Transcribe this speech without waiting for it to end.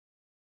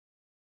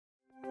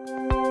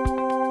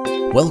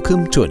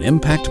Welcome to an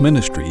Impact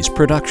Ministries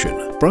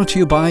production, brought to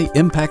you by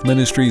Impact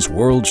Ministries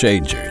World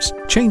Changers,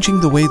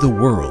 changing the way the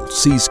world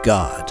sees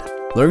God.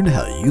 Learn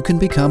how you can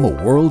become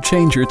a world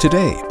changer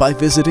today by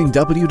visiting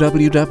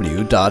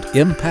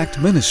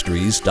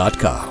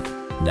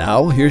www.impactministries.com.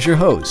 Now, here's your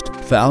host,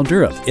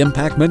 founder of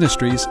Impact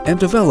Ministries and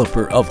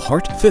developer of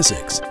Heart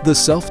Physics, the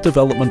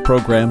self-development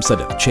programs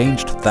that have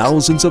changed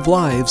thousands of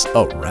lives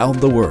around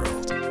the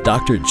world,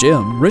 Dr.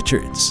 Jim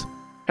Richards.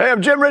 Hey,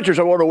 I'm Jim Richards.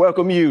 I want to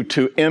welcome you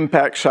to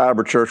Impact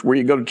Cyber Church, where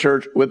you go to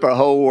church with the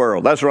whole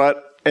world. That's right.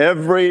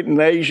 Every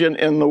nation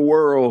in the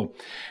world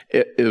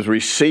is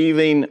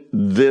receiving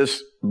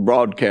this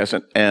broadcast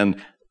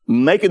and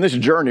making this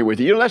journey with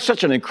you. You know, that's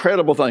such an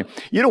incredible thing.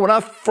 You know, when I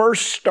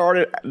first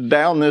started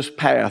down this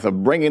path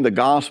of bringing the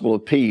gospel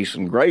of peace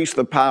and grace,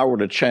 the power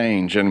to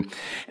change, and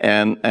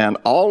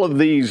all of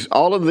these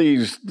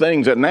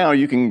things that now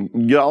you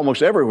can get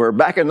almost everywhere.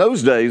 Back in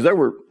those days, there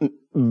were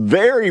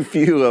very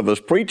few of us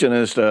preaching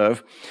this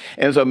stuff.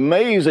 And it's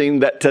amazing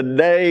that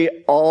today,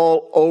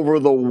 all over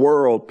the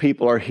world,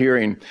 people are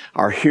hearing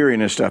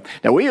this stuff.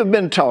 Now, we have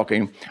been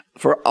talking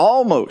for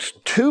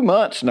almost 2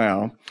 months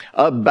now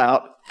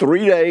about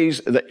 3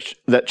 days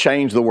that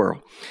changed the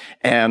world.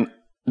 And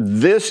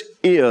this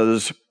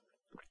is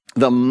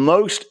the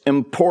most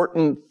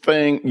important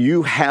thing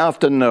you have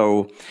to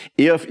know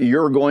if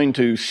you're going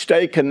to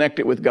stay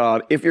connected with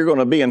God, if you're going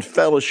to be in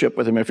fellowship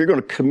with Him, if you're going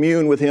to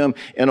commune with Him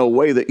in a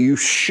way that you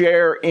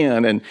share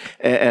in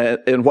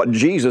and what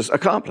Jesus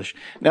accomplished.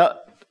 Now,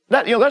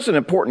 that's an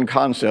important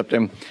concept,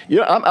 and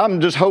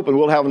I'm just hoping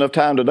we'll have enough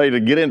time today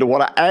to get into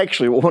what I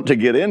actually want to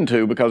get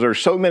into, because there's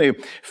so many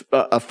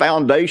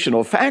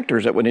foundational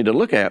factors that we need to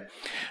look at.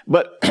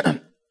 But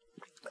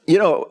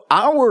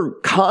our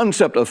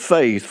concept of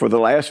faith for the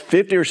last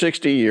 50 or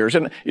 60 years,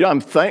 and I'm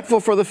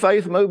thankful for the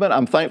faith movement.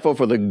 I'm thankful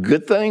for the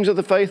good things of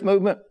the faith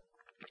movement.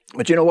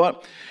 But you know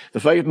what?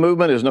 The faith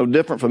movement is no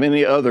different from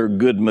any other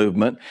good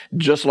movement,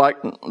 just like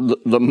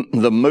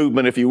the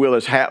movement, if you will,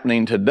 is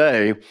happening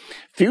today.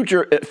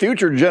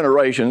 Future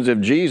generations, if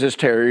Jesus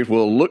tarries,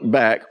 will look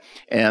back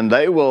and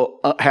they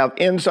will have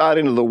insight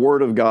into the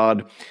Word of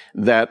God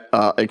that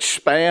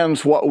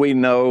expands what we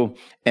know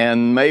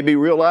and maybe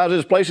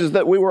realizes places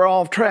that we were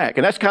off track.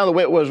 And that's kind of the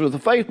way it was with the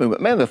faith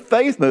movement. Man, the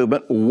faith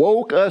movement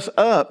woke us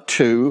up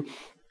to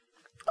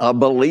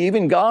believe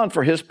in God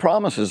for His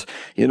promises,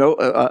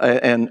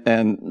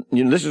 and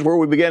this is where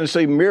we began to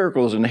see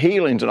miracles and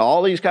healings and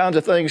all these kinds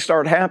of things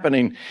start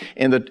happening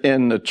in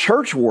the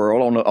church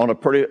world on a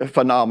pretty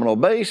phenomenal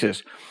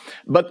basis.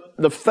 But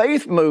the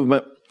faith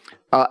movement,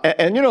 I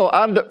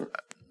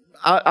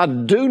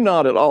do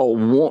not at all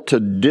want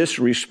to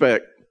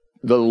disrespect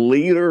the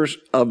leaders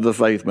of the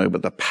faith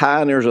movement, the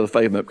pioneers of the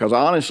faith movement, because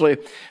honestly,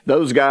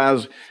 those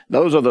guys,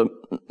 those are the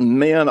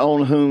men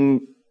on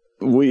whom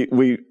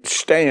we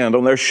stand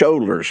on their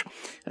shoulders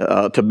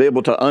to be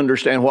able to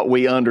understand what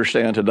we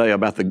understand today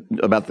about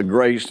the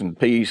grace and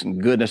peace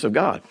and goodness of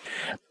God.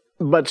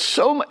 But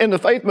so in the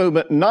faith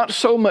movement, not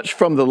so much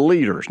from the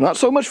leaders, not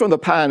so much from the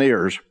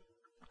pioneers,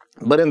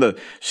 but in the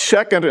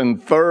second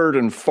and third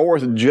and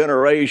fourth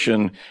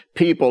generation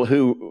people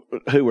who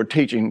were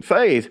teaching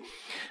faith,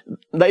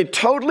 they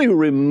totally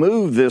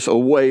removed this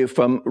away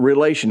from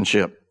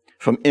relationship,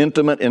 from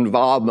intimate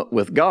involvement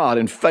with God,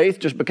 and faith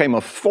just became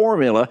a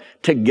formula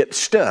to get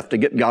stuff, to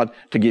get God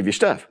to give you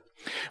stuff.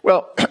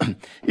 Well,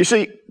 you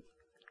see,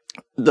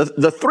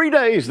 the 3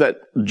 days that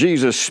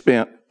Jesus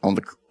spent in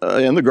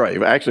the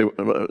grave, actually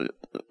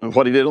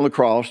what He did on the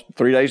cross,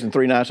 3 days and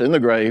 3 nights in the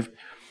grave,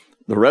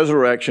 the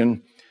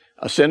resurrection,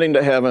 ascending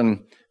to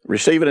heaven,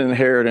 receiving an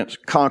inheritance,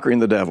 conquering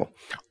the devil.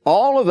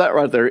 All of that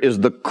right there is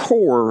the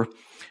core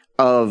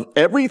of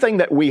everything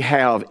that we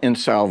have in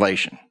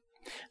salvation.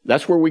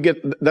 That's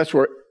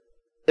where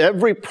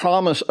every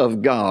promise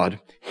of God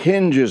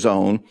hinges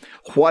on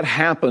what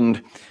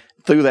happened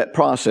through that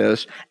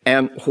process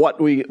and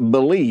what we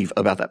believe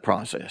about that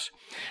process.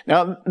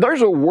 Now,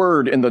 there's a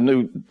word in the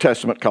New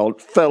Testament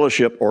called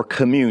fellowship or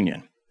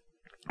communion.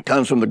 It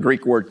comes from the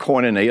Greek word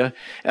koinonia,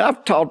 and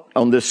I've taught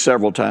on this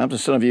several times, and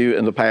some of you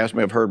in the past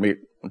may have heard me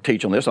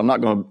teach on this. I'm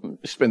not going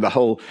to spend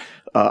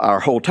our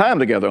whole time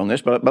together on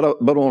this, but I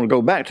want to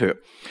go back to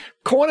it.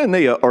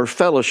 Koinonia or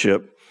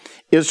fellowship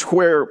is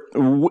where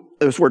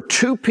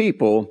two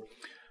people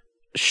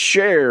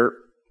share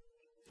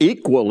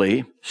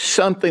equally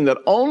something that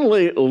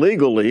only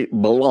legally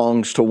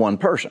belongs to one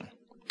person.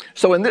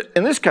 So in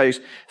this case,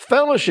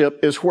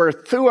 fellowship is where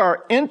through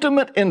our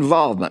intimate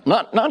involvement,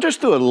 not just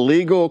through a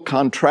legal,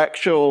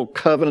 contractual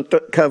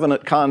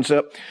covenant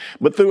concept,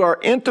 but through our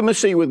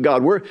intimacy with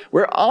God,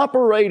 we're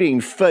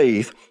operating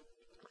faith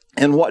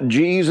in what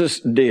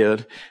Jesus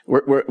did.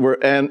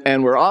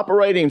 We're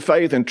operating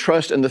faith and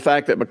trust in the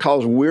fact that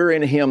because we're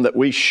in Him that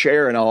we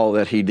share in all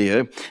that He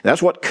did.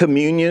 That's what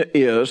communion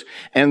is.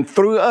 And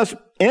through us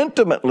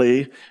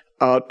intimately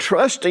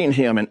trusting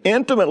Him and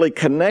intimately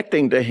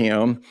connecting to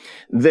Him,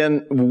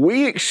 then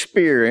we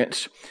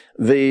experience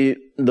the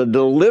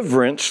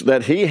deliverance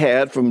that he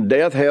had from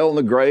death, hell, and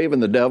the grave,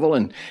 and the devil,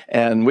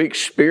 and we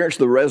experience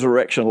the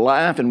resurrection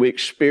life, and we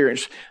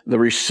experience the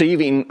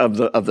receiving of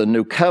the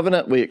new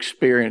covenant. We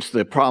experience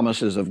the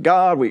promises of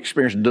God. We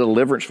experience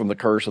deliverance from the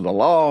curse of the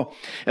law.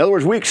 In other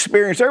words, we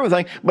experience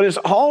everything, but it's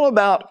all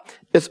about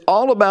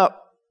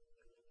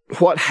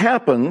what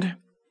happened,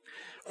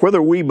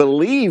 whether we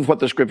believe what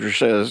the Scripture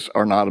says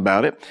or not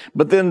about it,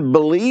 but then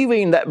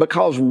believing that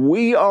because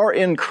we are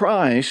in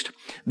Christ,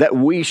 that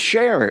we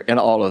share in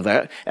all of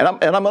that. And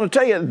I'm going to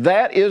tell you,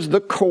 that is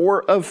the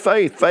core of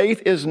faith.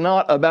 Faith is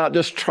not about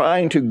just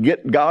trying to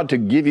get God to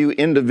give you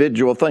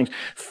individual things.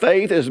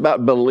 Faith is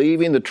about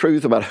believing the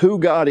truth about who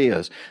God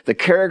is, the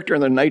character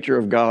and the nature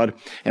of God,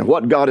 and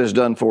what God has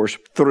done for us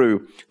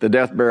through the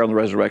death, burial, and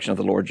the resurrection of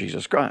the Lord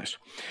Jesus Christ.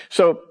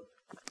 So,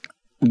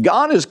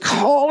 God is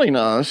calling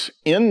us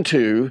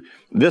into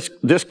this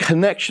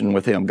connection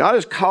with Him. God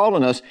is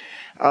calling us.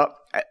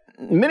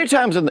 Many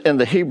times in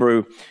the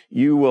Hebrew,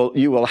 you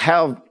will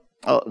have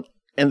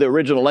in the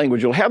original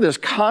language, you'll have this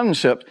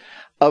concept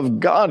of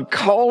God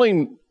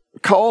calling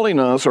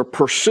us or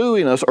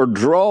pursuing us or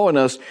drawing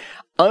us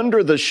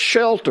under the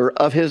shelter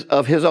of His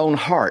own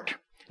heart.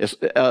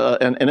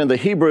 And in the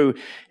Hebrew,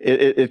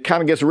 it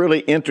kind of gets really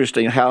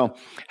interesting how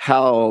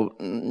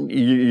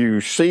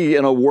you see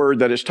in a word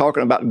that it's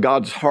talking about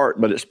God's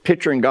heart, but it's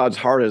picturing God's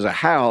heart as a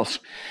house,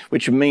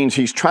 which means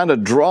He's trying to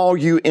draw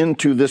you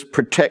into this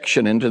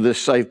protection, into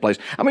this safe place.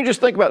 I mean, just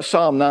think about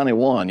Psalm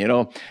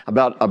 91,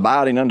 about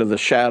abiding under the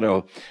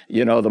shadow,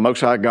 the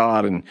Most High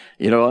God, and,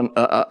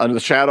 under the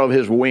shadow of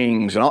His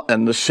wings,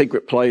 and the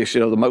secret place,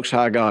 the Most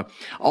High God.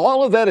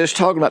 All of that is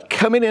talking about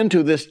coming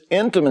into this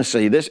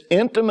intimacy, this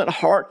intimate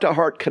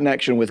heart-to-heart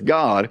connection with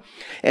God.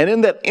 And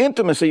in that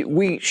intimacy,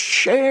 we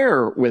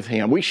share with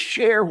Him. We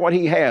share what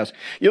He has.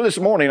 This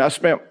morning I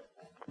spent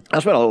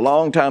a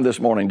long time this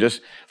morning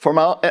just for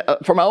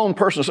my own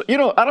personal.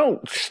 I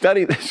don't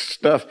study this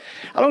stuff.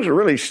 I don't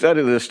really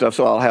study this stuff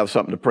so I'll have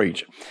something to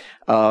preach.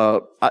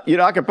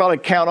 I could probably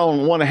count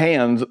on one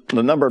hand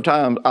the number of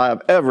times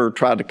I've ever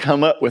tried to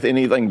come up with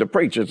anything to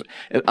preach.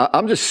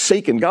 I'm just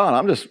seeking God.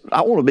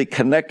 I want to be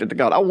connected to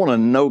God. I want to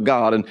know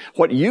God. And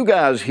what you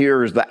guys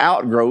hear is the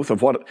outgrowth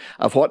of what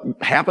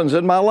happens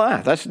in my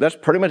life. That's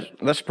pretty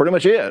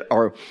much it.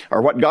 Or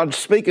what God's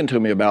speaking to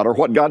me about, or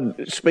what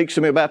God speaks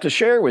to me about to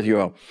share with you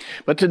all.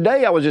 But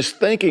today I was just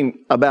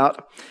thinking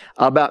about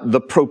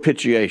the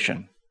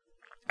propitiation.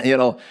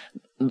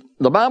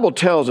 The Bible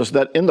tells us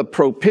that in the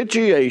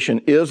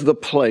propitiation is the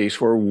place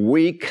where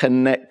we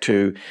connect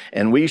to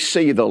and we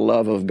see the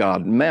love of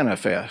God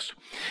manifest.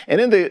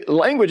 And in the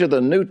language of the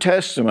New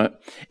Testament,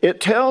 it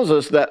tells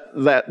us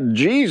that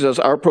Jesus,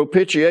 our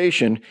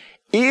propitiation,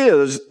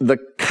 is the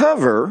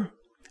cover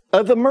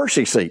of the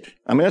mercy seat.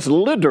 I mean, that's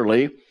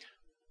literally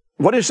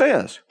what it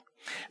says.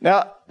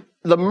 Now,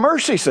 the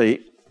mercy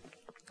seat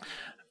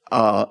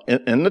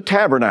in the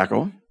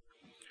tabernacle,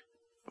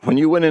 when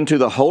you went into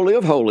the Holy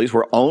of Holies,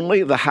 where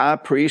only the high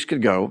priest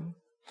could go,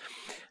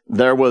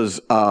 there was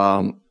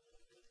the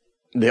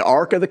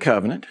Ark of the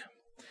Covenant.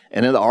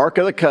 And in the Ark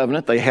of the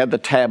Covenant, they had the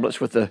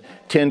tablets with the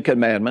 10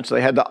 Commandments.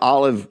 They had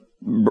the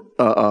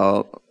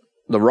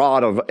the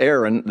rod of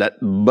Aaron that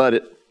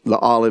budded the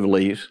olive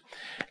leaves.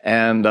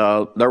 And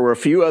there were a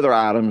few other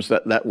items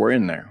that were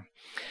in there.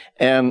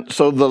 And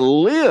so the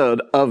lid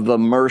of the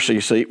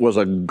mercy seat was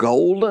a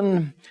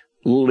golden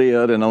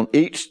lid, and on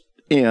each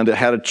end, it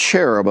had a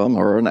cherubim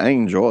or an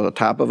angel, a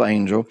type of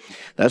angel.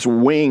 That's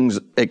wings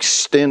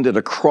extended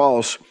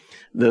across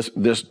this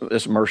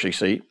mercy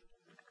seat.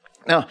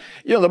 Now,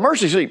 the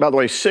mercy seat, by the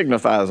way,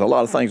 signifies a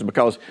lot of things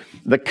because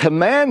the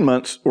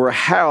commandments were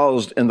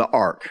housed in the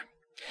ark.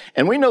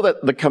 And we know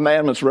that the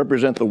commandments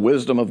represent the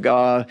wisdom of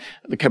God.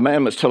 The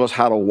commandments tell us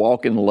how to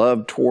walk in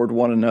love toward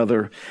one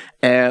another.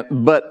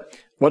 But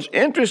what's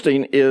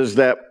interesting is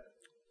that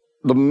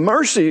the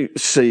mercy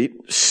seat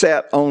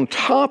sat on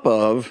top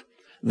of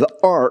the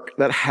ark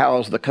that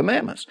housed the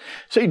commandments.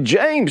 See,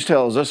 James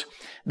tells us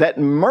that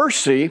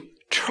mercy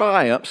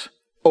triumphs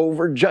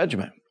over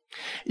judgment.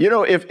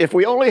 If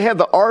we only had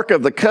the Ark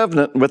of the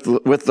Covenant with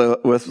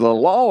the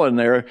law in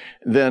there,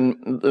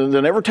 then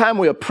every time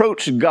we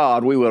approach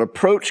God, we would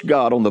approach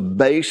God on the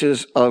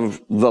basis of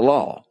the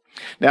law.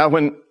 Now,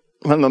 when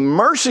the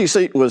mercy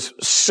seat was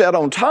set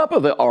on top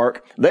of the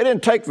ark, they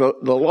didn't take the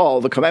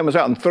law, the commandments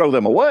out and throw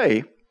them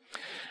away,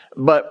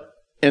 but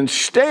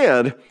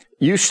instead,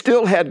 you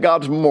still had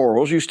God's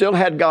morals, you still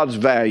had God's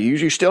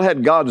values, you still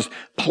had God's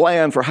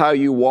plan for how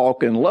you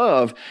walk in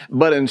love,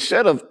 but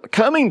instead of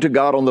coming to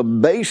God on the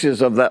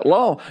basis of that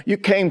law, you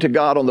came to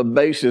God on the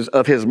basis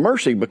of His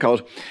mercy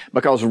because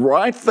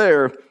right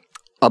there,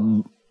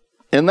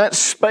 in that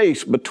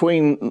space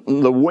between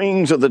the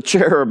wings of the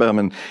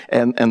cherubim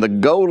and the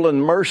golden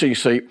mercy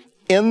seat,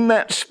 in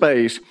that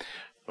space,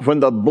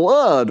 when the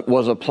blood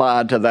was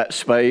applied to that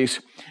space,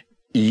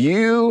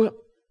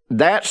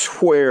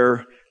 that's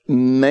where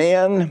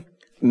man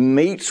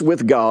meets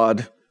with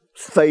God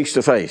face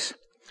to face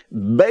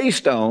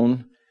based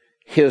on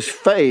his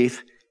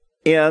faith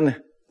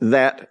in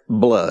that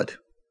blood.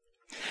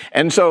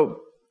 And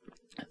so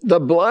the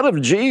blood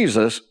of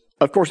Jesus,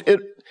 of course,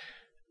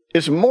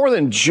 it's more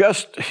than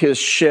just his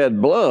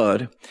shed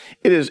blood.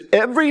 It is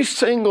every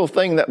single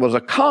thing that was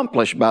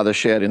accomplished by the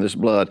shedding of this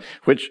blood,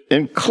 which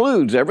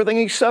includes everything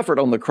he suffered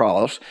on the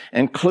cross,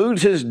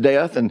 includes his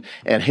death and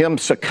him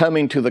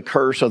succumbing to the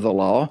curse of the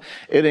law.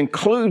 It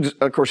includes,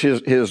 of course,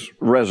 his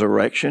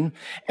resurrection,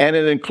 and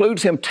it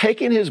includes him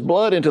taking his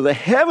blood into the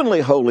heavenly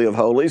Holy of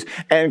Holies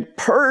and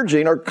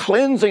purging or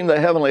cleansing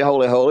the heavenly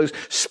Holy of Holies,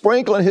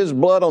 sprinkling his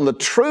blood on the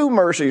true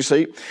mercy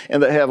seat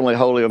in the heavenly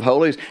Holy of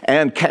Holies,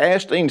 and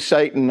casting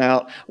Satan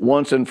out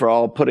once and for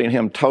all, putting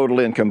him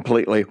totally and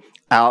completely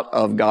out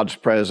of God's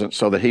presence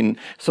so that he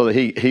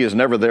is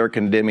never there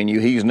condemning you.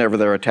 He's never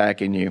there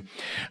attacking you.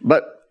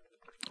 But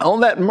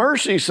on that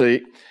mercy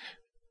seat,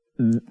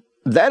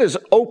 that is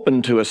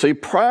open to us. See,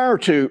 prior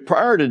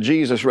to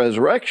Jesus'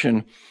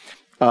 resurrection,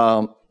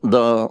 there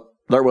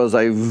was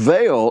a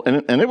veil,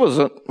 and it was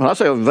when I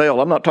say a veil,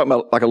 I'm not talking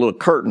about like a little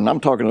curtain. I'm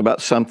talking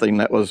about something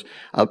that was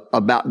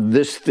about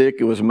this thick.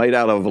 It was made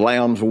out of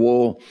lamb's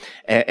wool,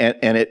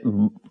 and it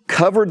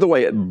covered the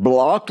way, it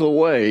blocked the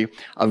way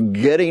of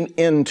getting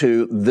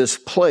into this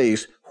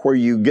place where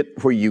you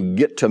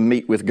get to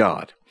meet with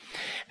God.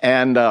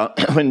 And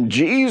when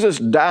Jesus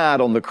died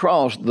on the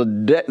cross,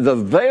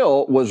 the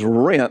veil was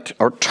rent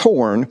or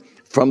torn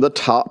from the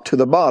top to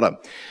the bottom,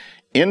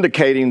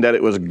 indicating that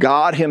it was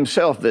God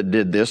himself that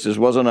did this. This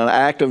wasn't an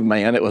act of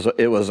man, it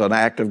was an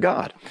act of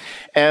God.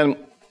 And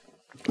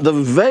the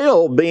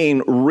veil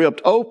being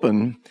ripped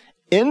open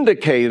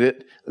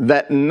indicated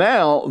that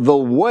now the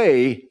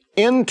way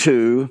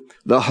into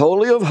the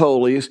Holy of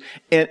Holies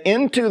and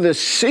into the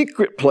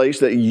secret place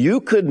that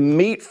you could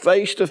meet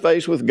face to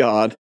face with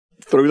God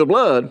through the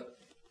blood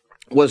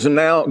was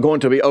now going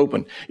to be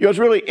open. You know, it's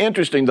really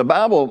interesting. The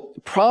Bible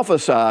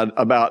prophesied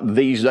about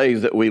these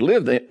days that we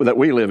live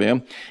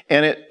in,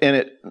 and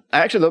it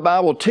actually the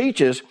Bible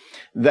teaches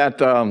that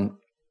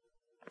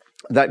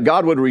that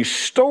God would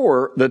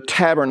restore the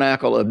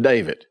tabernacle of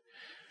David.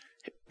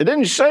 It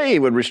didn't say he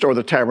would restore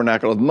the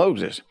tabernacle of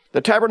Moses.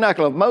 The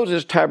tabernacle of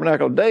Moses,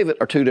 tabernacle of David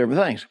are two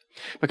different things.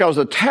 Because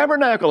the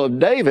tabernacle of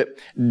David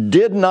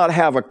did not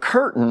have a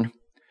curtain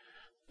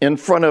in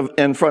front of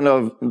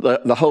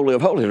the Holy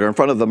of Holies, or in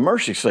front of the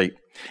mercy seat.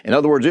 In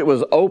other words, it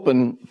was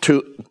open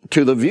to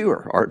the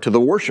viewer or to the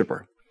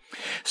worshiper.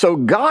 So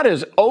God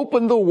has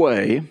opened the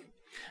way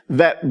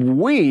that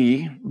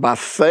we, by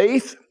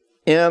faith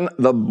in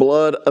the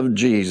blood of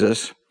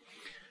Jesus,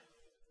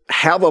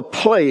 have a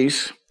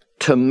place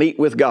to meet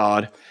with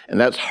God, and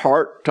that's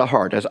heart to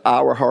heart. That's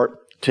our heart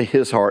to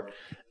his heart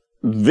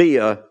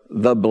via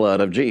the blood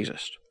of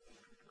Jesus.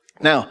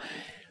 Now,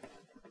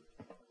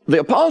 the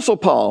Apostle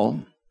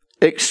Paul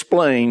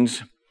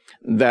explains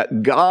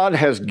that God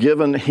has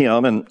given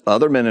him and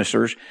other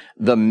ministers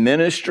the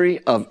ministry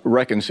of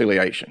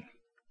reconciliation.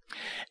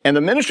 And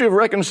the ministry of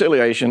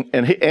reconciliation,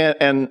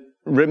 and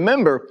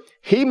remember,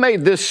 he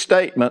made this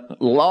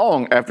statement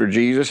long after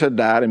Jesus had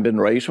died and been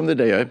raised from the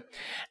dead.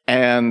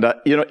 And,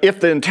 if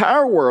the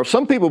entire world,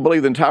 some people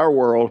believe the entire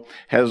world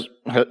has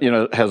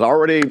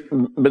already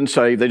been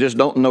saved. They just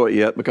don't know it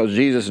yet because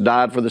Jesus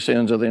died for the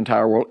sins of the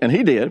entire world, and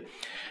he did.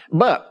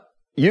 But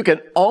you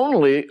can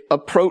only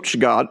approach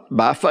God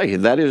by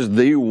faith. That is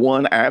the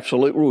one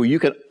absolute rule. You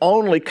can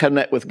only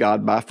connect with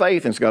God by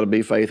faith, and it's got to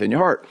be faith in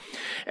your heart.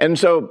 And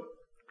so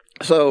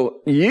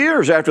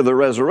years after the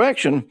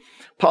resurrection,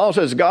 Paul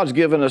says God's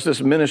given us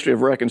this ministry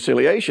of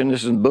reconciliation.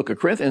 This is in the book of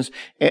Corinthians.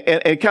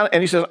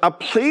 And he says, I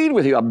plead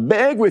with you, I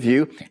beg with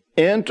you,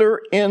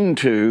 enter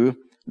into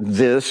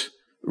this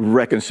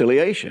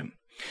reconciliation.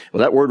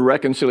 Well, that word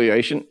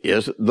reconciliation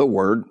is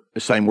the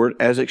same word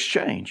as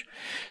exchange.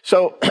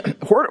 So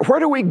where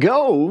do we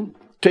go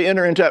to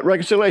enter into that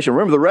reconciliation?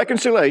 Remember, the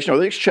reconciliation or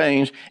the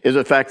exchange is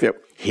the fact that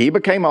he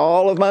became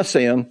all of my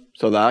sin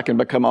so that I can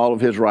become all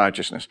of his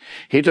righteousness.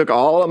 He took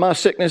all of my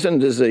sickness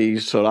and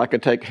disease so that I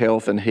could take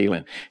health and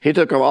healing. He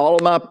took all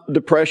of my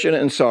depression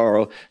and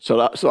sorrow so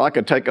I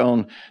could take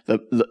on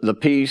the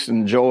peace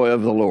and joy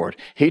of the Lord.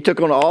 He took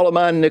on all of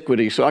my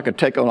iniquity so I could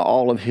take on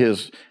all of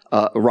his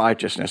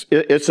righteousness.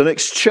 It's an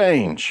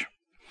exchange.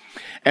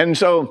 And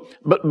so,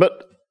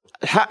 but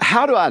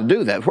how do I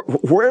do that?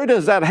 Where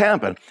does that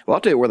happen? Well,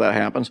 I'll tell you where that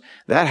happens.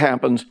 That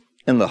happens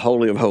in the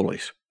Holy of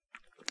Holies.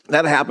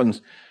 That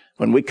happens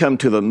when we come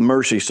to the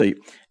mercy seat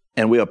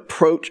and we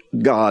approach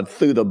God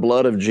through the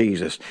blood of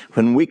Jesus.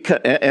 When we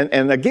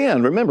and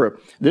again, remember,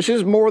 this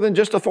is more than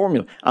just a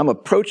formula. I'm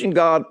approaching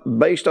God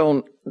based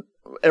on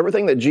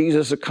everything that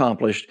Jesus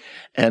accomplished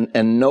and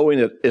knowing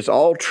that it's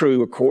all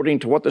true according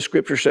to what the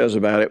Scripture says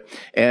about it.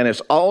 And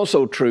it's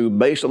also true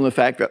based on the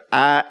fact that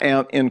I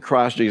am in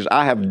Christ Jesus.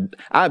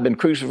 I've been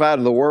crucified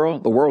to the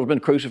world. The world's been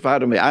crucified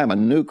to me. I am a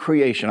new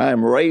creation. I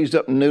am raised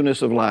up in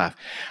newness of life.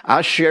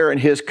 I share in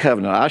his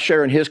covenant. I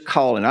share in his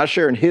calling. I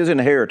share in his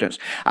inheritance.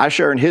 I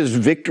share in his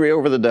victory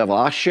over the devil.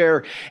 I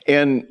share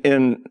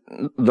in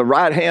the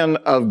right hand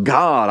of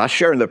God. I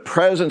share in the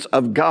presence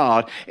of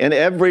God in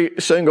every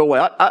single way.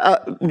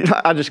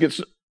 I just get,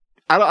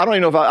 I don't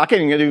even know if I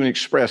can't even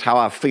express how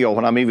I feel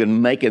when I'm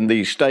even making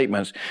these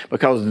statements,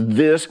 because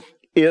this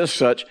is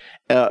such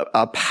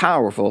a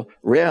powerful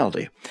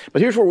reality.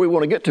 But here's where we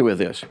want to get to with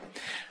this.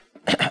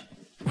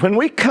 When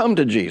we come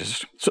to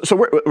Jesus,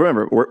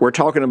 remember, we're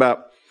talking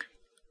about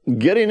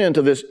getting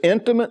into this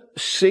intimate,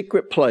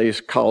 secret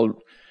place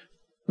called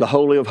the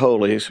Holy of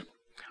Holies,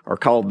 or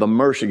called the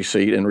mercy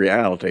seat in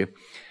reality,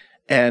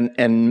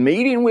 and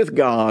meeting with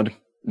God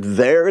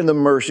there in the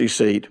mercy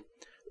seat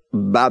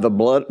by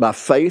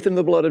faith in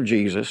the blood of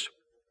Jesus,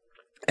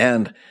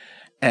 and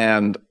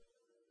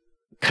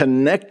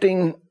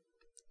connecting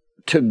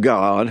to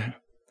God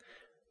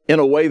in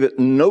a way that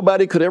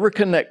nobody could ever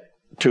connect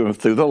to Him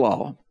through the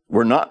law.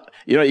 We're not,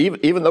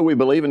 even though we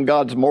believe in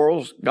God's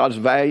morals, God's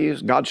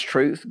values, God's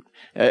truth,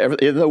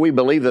 even though we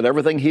believe that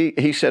everything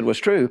He said was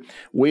true,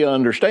 we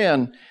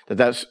understand that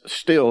that's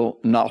still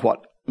not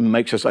what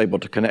makes us able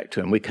to connect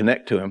to Him. We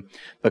connect to Him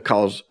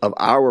because of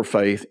our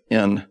faith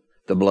in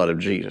the blood of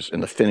Jesus,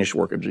 in the finished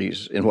work of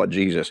Jesus, in what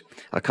Jesus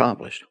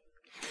accomplished.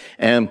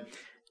 And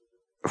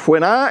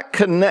when I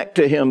connect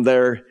to Him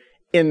there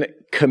in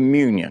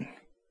communion,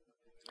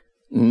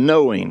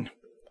 knowing,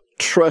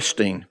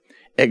 trusting,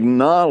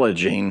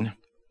 acknowledging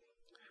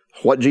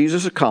what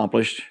Jesus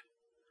accomplished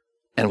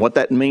and what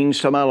that means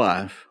to my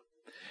life,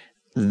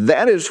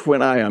 that is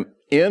when I am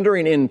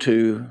entering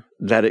into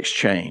that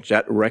exchange,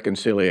 that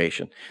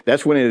reconciliation.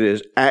 That's when it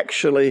is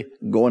actually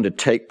going to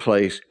take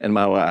place in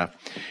my life.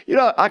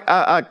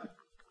 I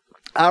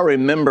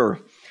remember,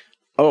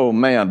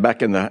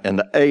 back in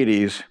the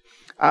 80s,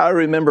 I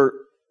remember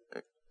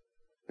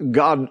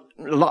God,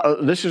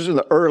 this is in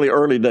the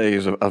early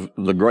days of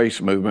the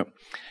grace movement.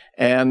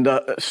 And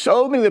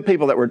so many of the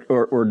people that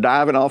were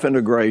diving off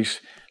into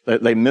grace,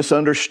 they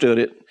misunderstood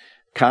it,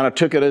 kind of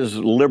took it as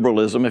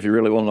liberalism, if you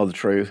really want to know the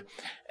truth.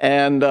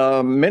 And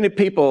many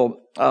people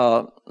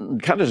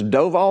kind of just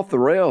dove off the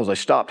rails. They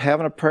stopped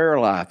having a prayer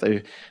life.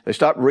 They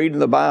stopped reading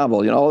the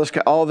Bible,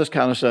 all this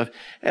kind of stuff.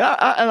 And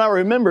I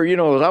remember,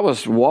 as I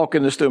was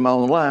walking this through my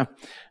own life,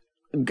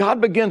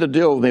 God began to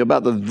deal with me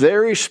about the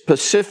very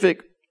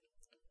specific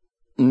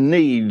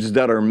needs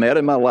that are met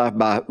in my life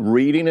by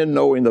reading and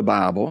knowing the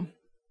Bible,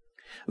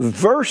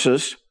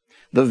 versus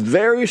the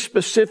very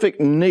specific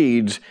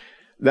needs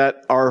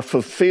that are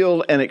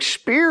fulfilled and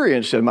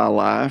experienced in my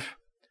life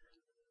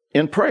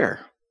in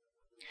prayer.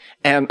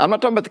 And I'm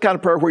not talking about the kind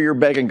of prayer where you're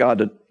begging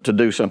God to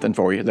do something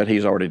for you that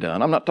He's already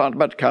done. I'm not talking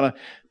about the kind of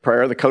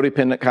prayer, the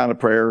codependent kind of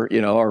prayer,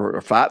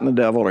 or fighting the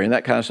devil or any of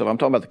that kind of stuff. I'm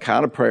talking about the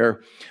kind of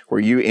prayer where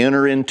you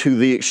enter into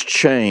the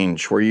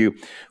exchange, where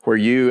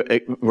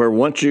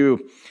once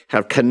you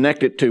have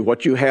connected to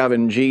what you have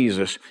in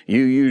Jesus,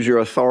 you use your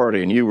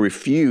authority and you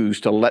refuse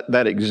to let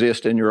that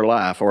exist in your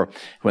life. Or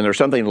when there's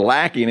something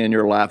lacking in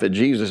your life that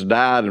Jesus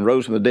died and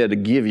rose from the dead to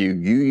give you,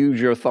 you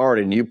use your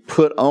authority and you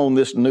put on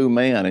this new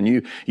man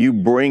and you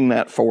bring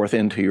that forth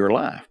into your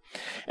life.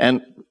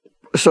 And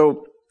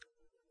so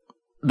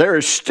there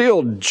is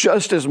still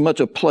just as much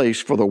a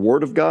place for the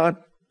Word of God,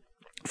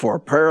 for a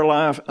prayer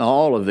life, and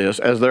all of this,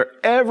 as there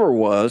ever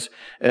was.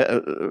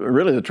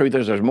 Really, the truth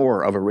is there's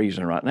more of a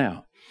reason right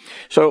now.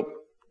 So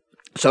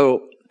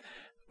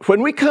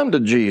when we come to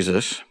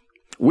Jesus,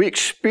 we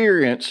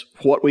experience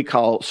what we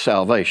call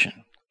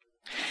salvation.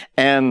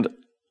 And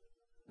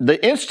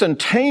the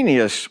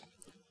instantaneous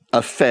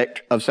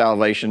effect of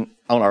salvation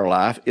on our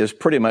life is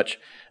pretty much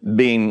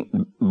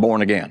being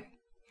born again.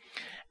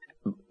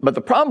 But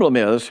the problem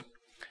is,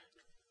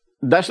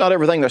 that's not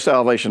everything that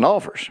salvation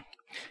offers.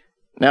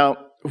 Now,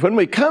 when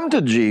we come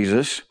to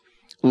Jesus,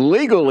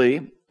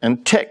 legally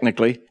and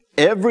technically,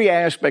 every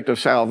aspect of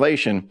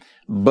salvation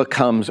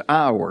becomes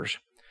ours.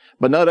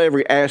 But not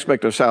every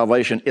aspect of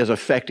salvation is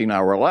affecting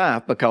our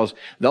life, because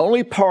the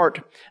only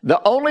part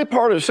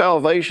of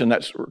salvation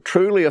that's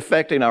truly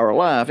affecting our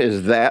life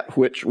is that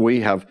which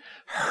we have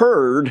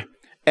heard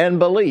and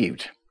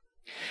believed.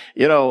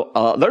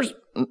 There's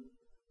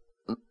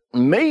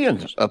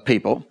millions of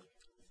people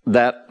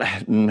that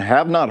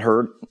have not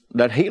heard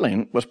that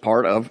healing was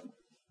part of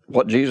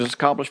what Jesus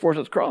accomplished for us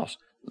at the cross.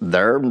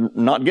 They're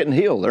not getting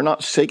healed. They're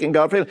not seeking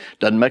God for healing.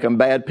 Doesn't make them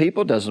bad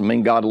people. Doesn't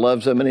mean God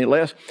loves them any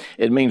less.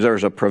 It means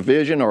there's a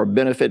provision or a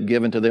benefit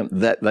given to them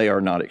that they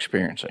are not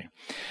experiencing.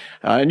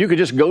 And you could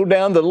just go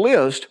down the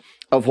list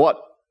of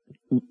what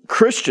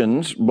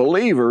Christians,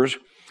 believers,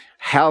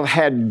 have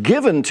had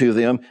given to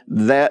them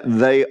that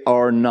they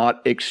are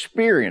not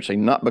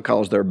experiencing. Not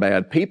because they're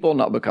bad people,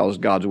 not because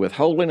God's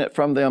withholding it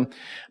from them,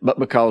 but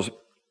because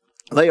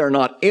they are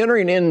not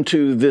entering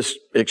into this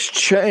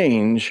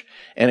exchange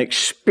and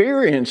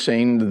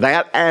experiencing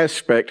that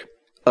aspect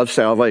of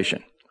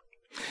salvation.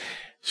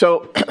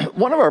 So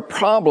one of our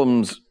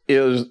problems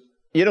is,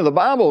 the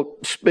Bible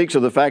speaks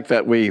of the fact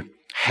that we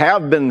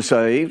have been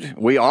saved,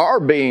 we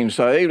are being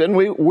saved, and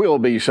we will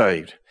be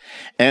saved.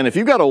 And if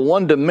you've got a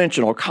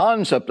one-dimensional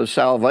concept of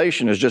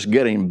salvation as just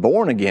getting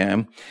born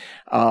again,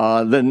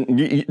 then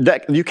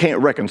you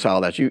can't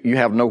reconcile that. You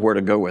have nowhere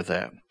to go with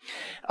that.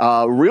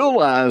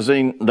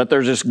 Realizing that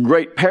there's this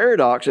great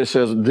paradox that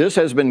says, this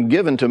has been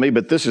given to me,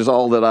 but this is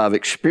all that I've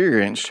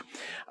experienced.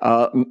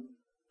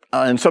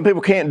 And some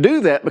people can't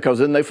do that because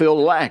then they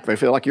feel lack. They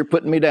feel like you're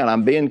putting me down.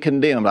 I'm being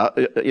condemned.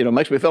 It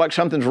makes me feel like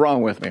something's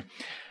wrong with me.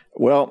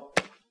 Well,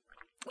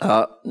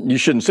 you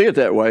shouldn't see it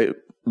that way.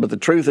 But the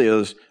truth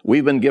is,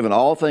 we've been given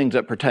all things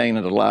that pertain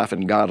unto life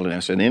and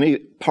godliness. And any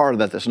part of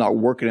that that's not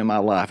working in my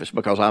life is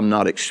because I'm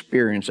not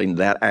experiencing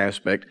that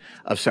aspect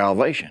of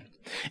salvation.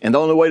 And the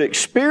only way to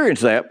experience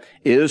that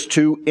is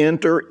to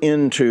enter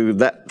into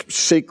that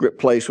secret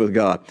place with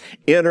God.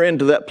 Enter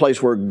into that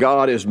place where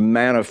God is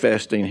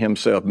manifesting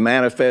Himself,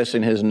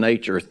 manifesting His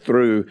nature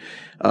through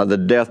the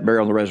death,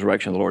 burial, and the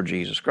resurrection of the Lord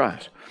Jesus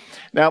Christ.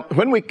 Now,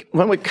 when we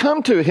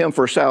come to Him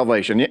for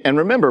salvation, and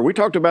remember, we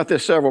talked about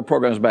this several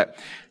programs back,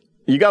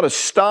 you got to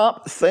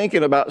stop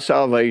thinking about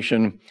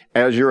salvation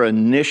as your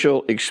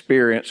initial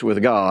experience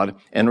with God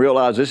and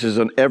realize this is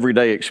an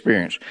everyday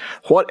experience.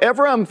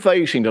 Whatever I'm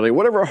facing today,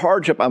 whatever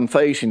hardship I'm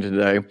facing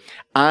today,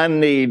 I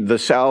need the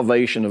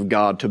salvation of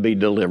God to be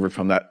delivered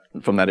from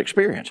that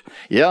experience.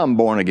 Yeah, I'm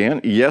born again.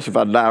 Yes, if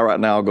I die right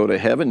now, I'll go to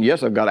heaven.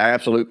 Yes, I've got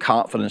absolute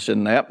confidence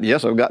in that.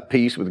 Yes, I've got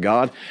peace with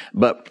God.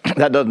 But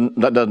that doesn't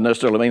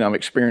necessarily mean I'm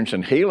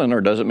experiencing healing,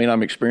 or doesn't mean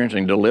I'm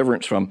experiencing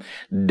deliverance from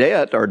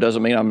debt, or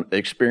doesn't mean I'm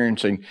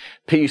experiencing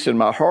peace in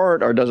my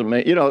heart, or doesn't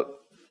mean,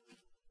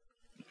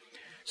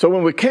 So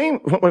when we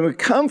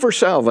come for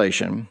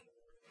salvation,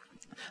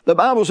 the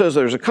Bible says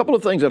there's a couple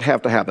of things that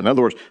have to happen. In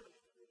other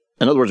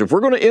words, if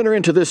we're going to enter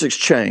into this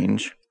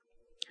exchange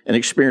and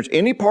experience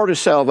any part of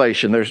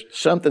salvation, there's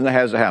something that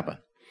has to happen.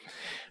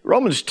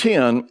 Romans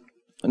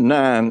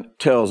 10:9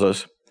 tells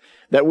us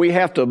that we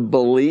have to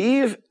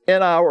believe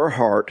in our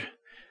heart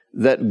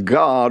that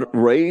God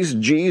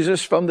raised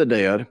Jesus from the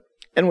dead,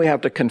 and we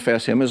have to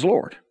confess Him as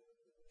Lord.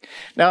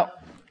 Now,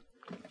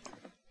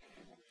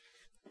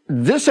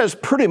 this has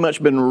pretty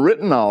much been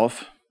written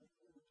off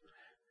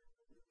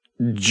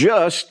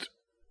just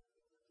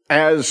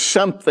as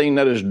something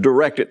that is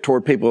directed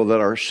toward people that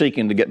are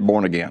seeking to get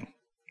born again.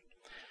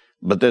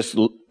 But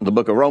the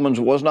book of Romans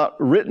was not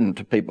written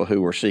to people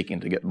who were seeking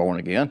to get born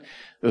again.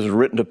 It was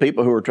written to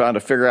people who were trying to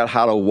figure out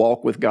how to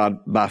walk with God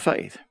by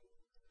faith.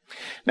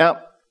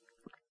 Now,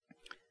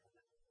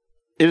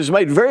 it is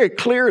made very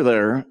clear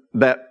there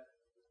that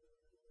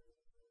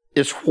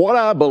it's what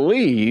I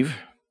believe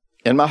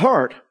in my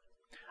heart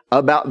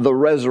about the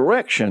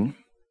resurrection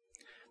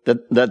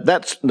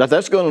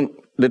that's going to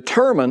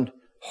determine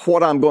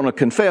what I'm going to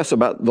confess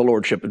about the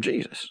Lordship of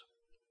Jesus.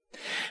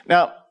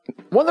 Now,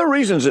 one of the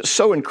reasons it's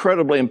so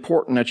incredibly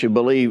important that you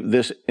believe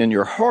this in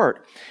your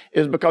heart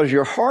is because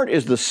your heart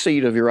is the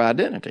seat of your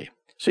identity.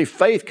 See,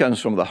 faith comes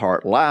from the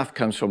heart. Life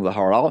comes from the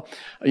heart.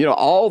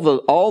 All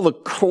the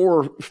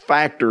core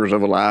factors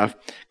of life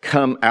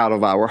come out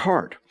of our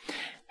heart.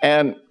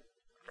 And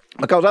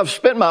because I've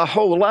spent my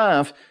whole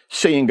life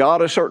seeing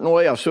God a certain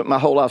way, I've spent my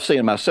whole life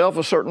seeing myself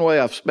a certain way,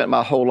 I've spent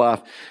my whole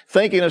life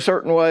thinking a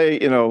certain way,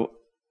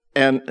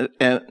 and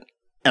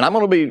I'm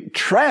going to be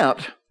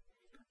trapped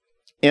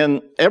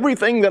in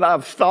everything that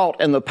I've thought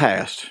in the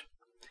past.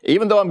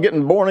 Even though I'm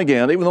getting born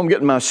again, even though I'm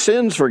getting my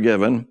sins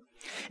forgiven,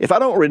 if I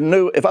don't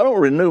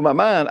renew my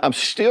mind, I'm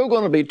still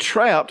going to be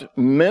trapped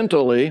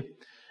mentally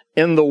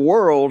in the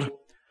world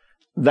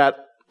that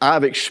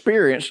I've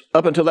experienced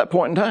up until that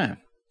point in time.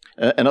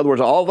 In other words,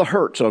 all the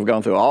hurts that I've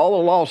gone through, all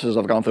the losses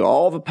I've gone through,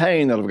 all the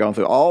pain that I've gone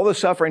through, all the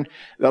suffering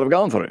that I've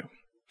gone through.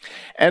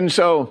 And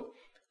so,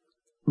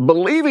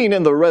 believing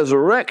in the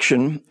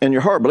resurrection in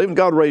your heart, believing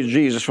God raised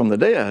Jesus from the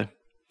dead,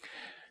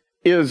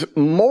 is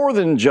more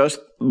than just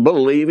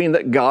believing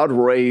that God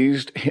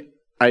raised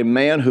a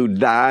man who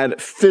died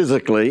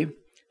physically,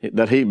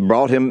 that He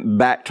brought him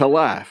back to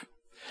life.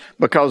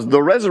 Because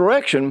the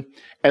resurrection,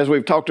 as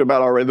we've talked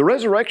about already, the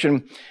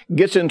resurrection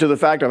gets into the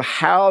fact of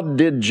how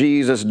did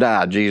Jesus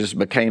die? Jesus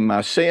became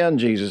my sin.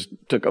 Jesus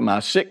took my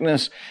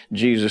sickness.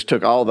 Jesus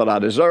took all that I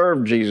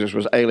deserved. Jesus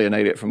was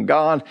alienated from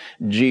God.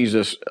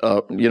 Jesus,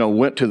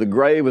 went to the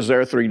grave, was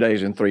there 3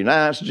 days and 3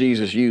 nights.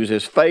 Jesus used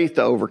His faith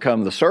to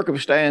overcome the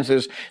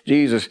circumstances.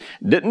 Jesus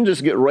didn't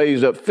just get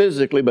raised up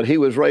physically, but He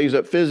was raised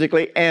up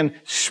physically and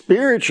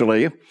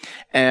spiritually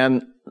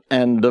and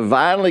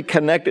divinely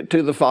connected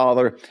to the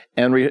Father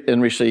and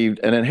received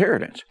an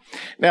inheritance.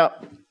 Now,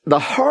 the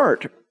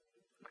heart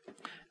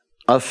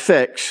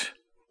affects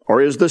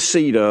or is the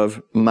seat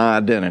of my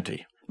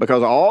identity,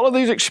 because all of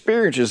these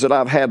experiences that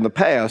I've had in the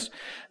past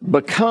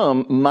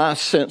become my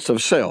sense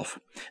of self.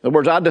 In other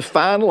words, I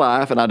define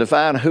life and I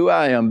define who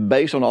I am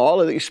based on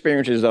all of the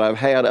experiences that I've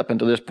had up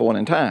until this point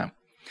in time.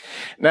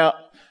 Now,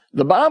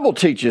 the Bible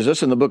teaches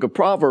us in the book of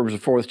Proverbs, the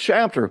 4th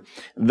chapter,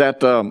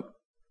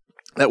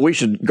 that we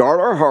should guard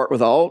our heart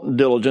with all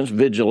diligence,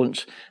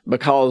 vigilance,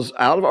 because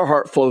out of our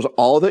heart flows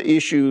all the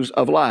issues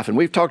of life. And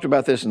we've talked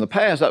about this in the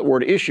past. That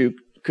word issue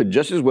could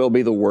just as well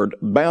be the word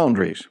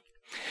boundaries.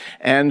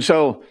 And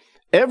so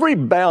every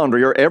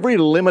boundary or every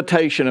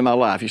limitation in my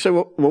life, you say,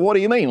 well, what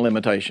do you mean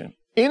limitation?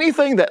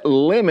 Anything that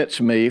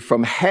limits me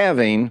from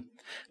having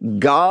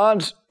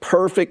God's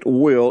perfect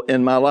will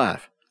in my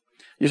life.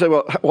 You say,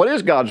 well, what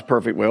is God's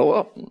perfect will?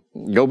 Well,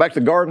 go back to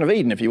the Garden of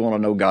Eden if you want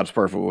to know God's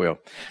perfect will.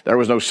 There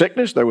was no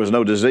sickness, there was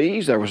no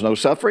disease, there was no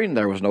suffering,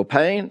 there was no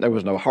pain, there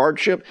was no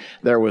hardship,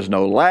 there was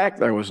no lack,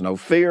 there was no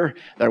fear,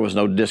 there was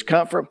no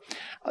discomfort.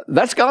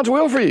 That's God's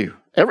will for you.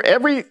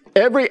 Every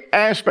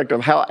aspect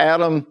of how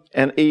Adam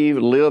and Eve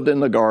lived in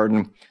the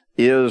garden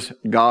is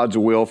God's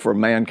will for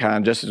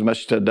mankind just as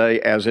much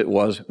today as it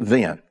was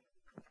then.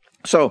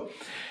 So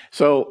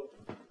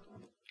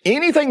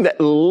anything that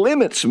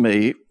limits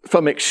me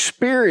from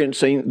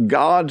experiencing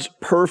God's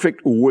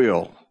perfect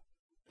will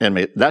in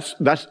me, that's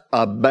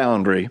a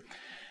boundary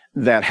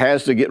that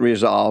has to get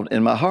resolved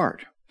in my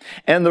heart.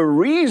 And the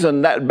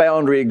reason that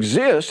boundary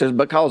exists is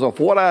because of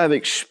what I have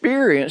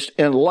experienced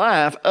in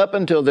life up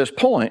until this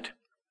point,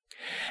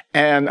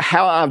 and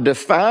how I've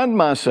defined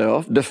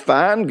myself,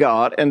 defined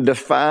God, and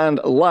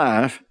defined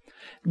life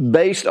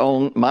based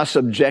on my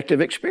subjective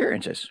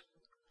experiences.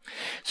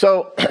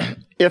 So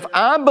if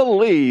I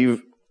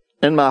believe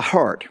in my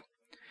heart,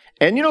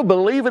 and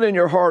believing in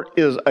your heart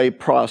is a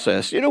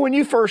process. When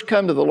you first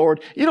come to the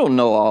Lord, you don't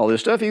know all this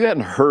stuff. You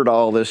hadn't heard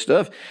all this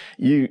stuff.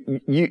 You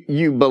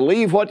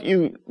believe what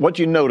you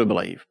know to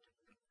believe.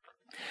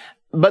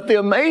 But the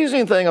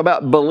amazing thing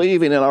about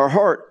believing in our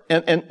heart,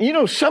 and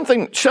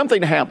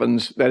something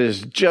happens that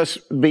is just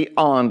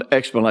beyond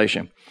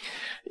explanation.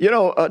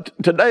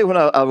 Today when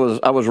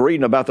I was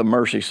reading about the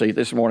mercy seat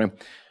this morning,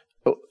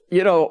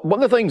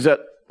 one of the things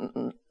that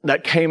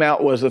came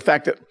out was the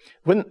fact that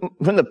when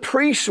the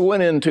priest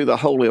went into the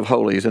Holy of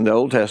Holies in the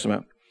Old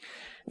Testament,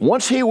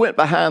 once he went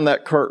behind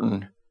that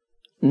curtain,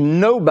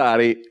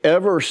 nobody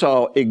ever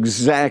saw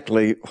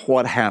exactly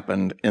what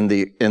happened in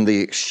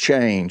the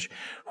exchange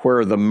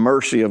where the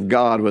mercy of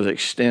God was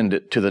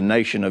extended to the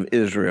nation of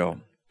Israel.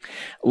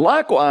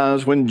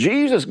 Likewise, when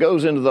Jesus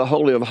goes into the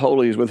Holy of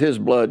Holies with his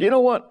blood, you know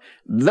what?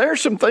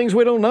 There's some things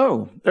we don't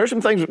know. There's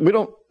some things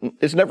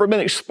it's never been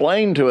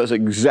explained to us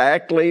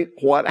exactly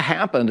what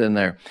happened in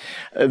there.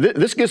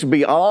 This gets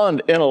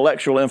beyond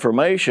intellectual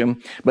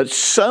information, but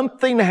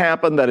something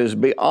happened that is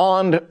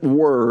beyond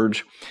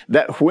words,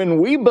 that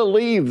when we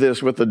believe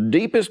this with the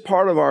deepest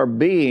part of our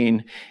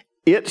being,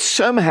 it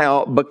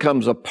somehow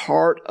becomes a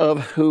part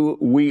of who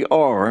we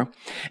are.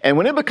 And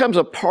when it becomes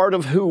a part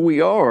of who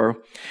we are,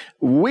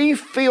 we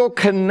feel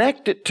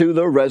connected to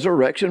the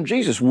resurrection of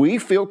Jesus. We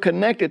feel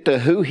connected to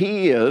who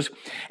he is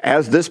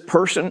as this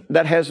person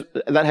that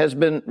has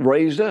been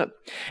raised up.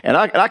 And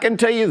I can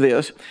tell you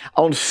this,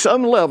 on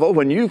some level,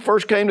 when you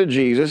first came to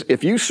Jesus,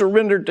 if you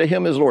surrendered to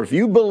him as Lord, if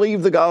you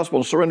believed the gospel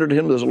and surrendered to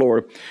him as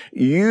Lord,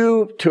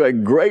 you, to a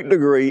great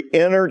degree,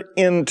 entered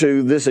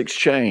into this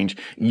exchange.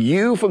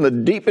 You, from the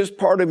deepest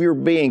part of your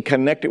being,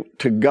 connected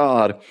to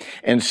God,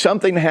 and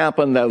something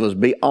happened that was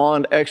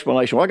beyond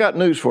explanation. Well, I got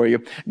news for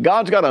you.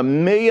 God's got a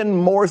million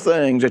more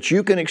things that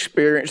you can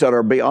experience that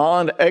are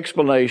beyond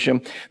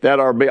explanation, that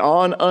are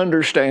beyond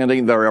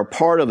understanding, that are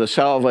part of the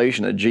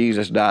salvation that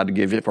Jesus died to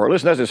give you for.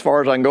 Listen, that's as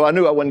far as I can go. I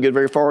knew I wouldn't get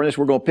very far in this.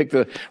 We're going to pick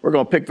the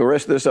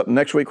rest of this up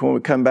next week when we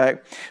come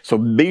back. So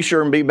be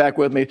sure and be back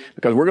with me,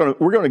 because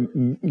we're going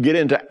to get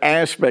into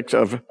aspects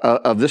of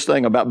this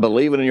thing about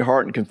believing in your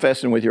heart and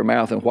confessing with your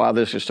mouth, and why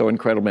this is so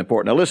incredibly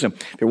important. Now listen,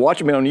 if you're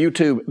watching me on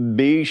YouTube,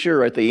 be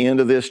sure at the end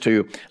of this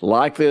to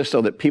like this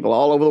so that people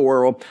all over the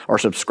world are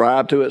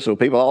subscribed to it, so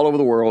people all over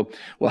the world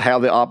will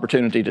have the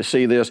opportunity to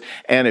see this.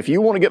 And if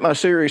you want to get my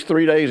series,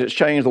 3 Days That's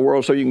Changed the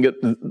World, so you can get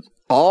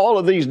all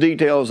of these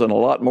details and a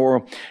lot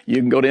more, you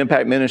can go to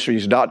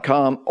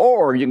impactministries.com,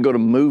 or you can go to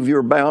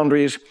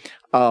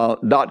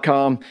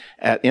moveyourboundaries.com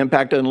at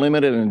Impact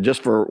Unlimited, and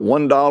just for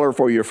 $1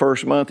 for your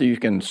first month, you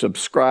can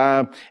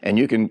subscribe and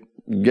you can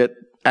get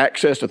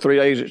access to 3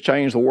 Days That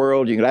Changed the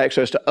World. You can get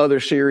access to other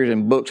series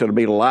and books that'll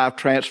be life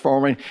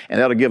transforming, and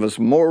that'll give us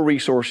more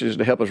resources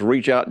to help us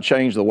reach out and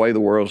change the way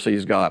the world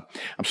sees God.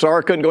 I'm sorry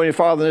I couldn't go any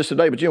farther than this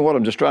today, but you know what?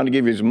 I'm just trying to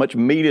give you as much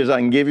meat as I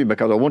can give you,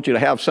 because I want you to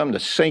have something to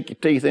sink your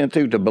teeth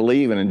into, to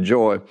believe and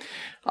enjoy.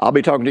 I'll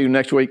be talking to you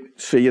next week.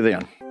 See you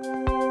then.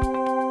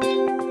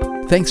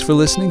 Thanks for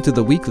listening to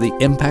the weekly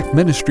Impact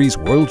Ministries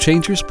World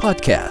Changers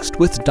podcast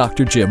with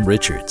Dr. Jim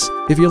Richards.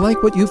 If you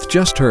like what you've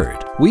just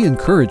heard, we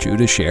encourage you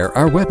to share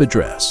our web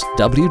address,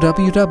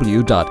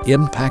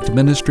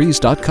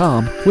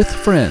 www.impactministries.com, with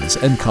friends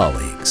and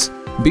colleagues.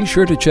 Be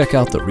sure to check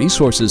out the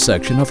resources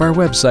section of our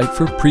website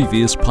for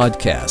previous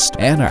podcasts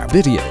and our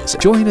videos.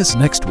 Join us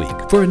next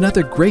week for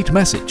another great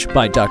message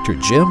by Dr.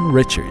 Jim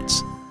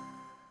Richards.